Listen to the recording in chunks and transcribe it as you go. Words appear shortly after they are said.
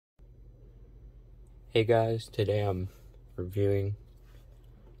Hey guys, today I'm reviewing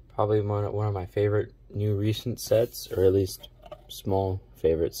probably one of my favorite new recent sets, or at least small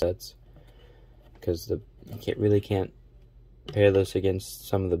favorite sets, because you can't pair this against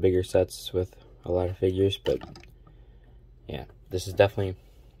some of the bigger sets with a lot of figures. But yeah, this is definitely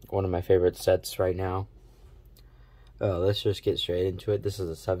one of my favorite sets right now. Let's just get straight into it. This is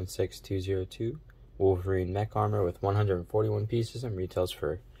a 76202 Wolverine mech armor with 141 pieces and retails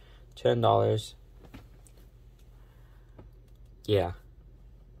for $10. Yeah,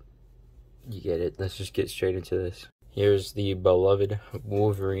 you get it. Let's just get straight into this. Here's the beloved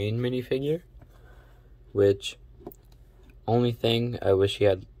Wolverine minifigure, which only thing I wish he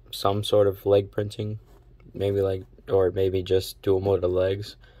had some sort of leg printing, or maybe just dual molded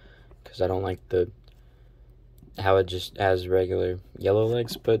legs, because I don't like how it just has regular yellow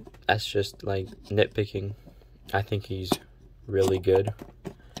legs, but that's just like nitpicking. I think he's really good.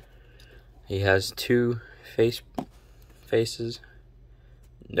 He has two faces,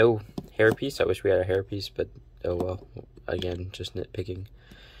 no hairpiece. I wish we had a hairpiece, but oh well. Again, just nitpicking.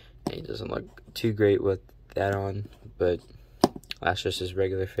 And he doesn't look too great with that on, but that's just his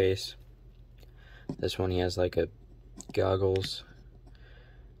regular face. This one, he has like a goggles,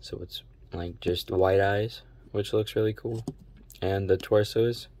 so it's like just white eyes, which looks really cool. And the torso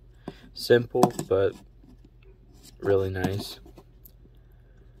is simple but really nice.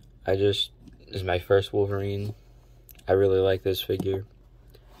 This is my first Wolverine. I really like this figure.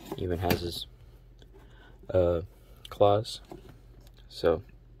 He even has his claws. So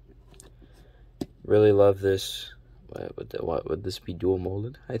really love this. What would this be? Dual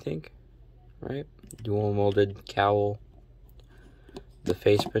molded, I think, right? Dual molded cowl. The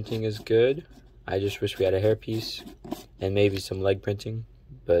face printing is good. I just wish we had a hairpiece and maybe some leg printing,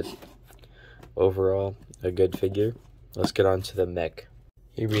 but overall a good figure. Let's get on to the mech.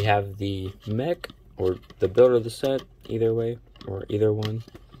 Here we have the mech, or the build of the set, either way, or either one.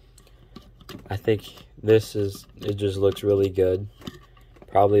 I think it just looks really good.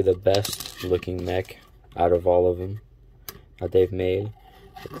 Probably the best looking mech out of all of them that they've made.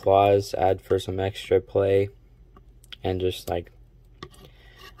 The claws add for some extra play, and just like,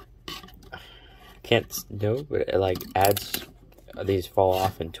 but it like adds, these fall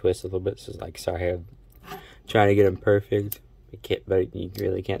off and twist a little bit, so it's like, sorry, I'm trying to get them perfect. But you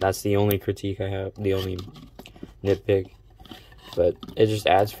really can't. That's the only critique I have, the only nitpick. But it just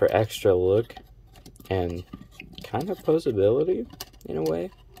adds for extra look and kind of posability in a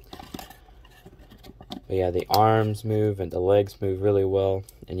way. But yeah, the arms move and the legs move really well,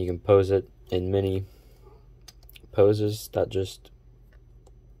 and you can pose it in many poses that just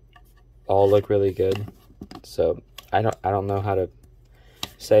all look really good. So I don't know how to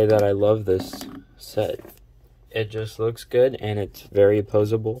say that I love this set. It just looks good, and it's very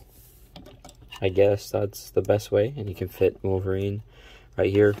posable. I guess that's the best way. And you can fit Wolverine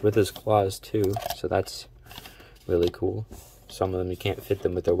right here with his claws too, so that's really cool. Some of them you can't fit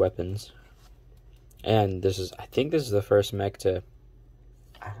them with their weapons. And I think this is the first mech to,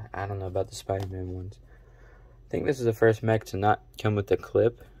 I don't know about the Spider-Man ones. I think this is the first mech to not come with the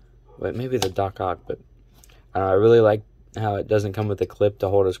clip. But maybe the Doc Ock, but I really like how it doesn't come with the clip to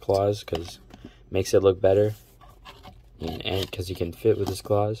hold his claws, because it makes it look better. And because he can fit with his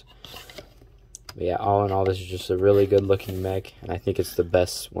claws. But yeah, all in all, this is just a really good looking mech, and I think it's the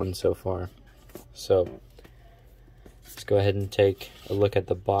best one so far. So let's go ahead and take a look at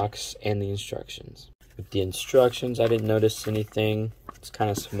the box and the instructions. With the instructions, I didn't notice anything. It's kind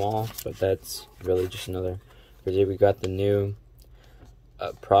of small, but that's really just another. Here we got the new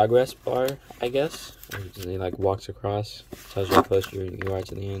progress bar, I guess. And he like walks across, tells you how close you are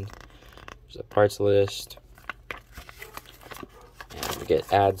to the end. There's a parts list. And we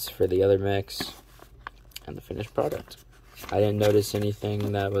get ads for the other mechs and the finished product. I didn't notice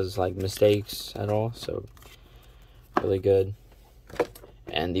anything that was like mistakes at all, so really good.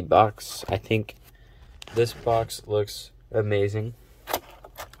 And the box, I think this box looks amazing.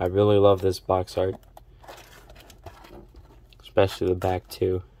 I really love this box art, especially the back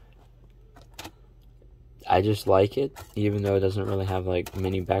too. I just like it, even though it doesn't really have like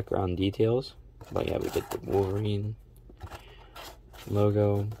many background details. But yeah, we get the Wolverine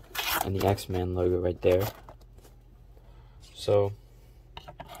logo and the X-Men logo right there. So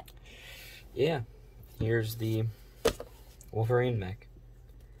yeah, here's the Wolverine mech.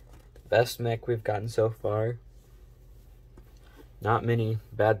 The best mech we've gotten so far. Not many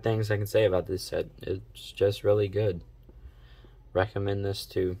bad things I can say about this set. It's just really good. Recommend this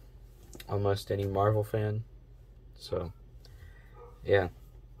to almost any Marvel fan. So yeah,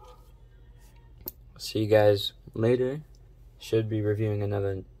 see you guys later. Should be reviewing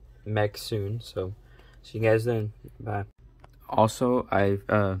another mech soon, so See you guys then. Bye. Also, I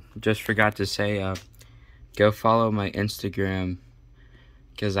just forgot to say, go follow my Instagram,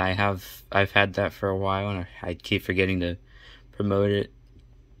 because I've had that for a while and I keep forgetting to promote it.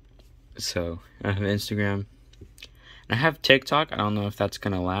 So I have Instagram. I have TikTok. I don't know if that's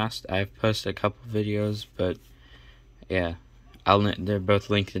gonna last. I've posted a couple videos, but yeah, they're both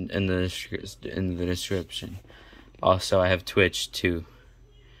linked in the description. Also, I have Twitch too.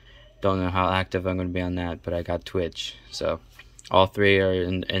 Don't know how active I'm gonna be on that, but I got Twitch. So all three are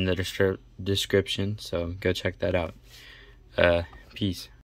in the description. So go check that out. Peace.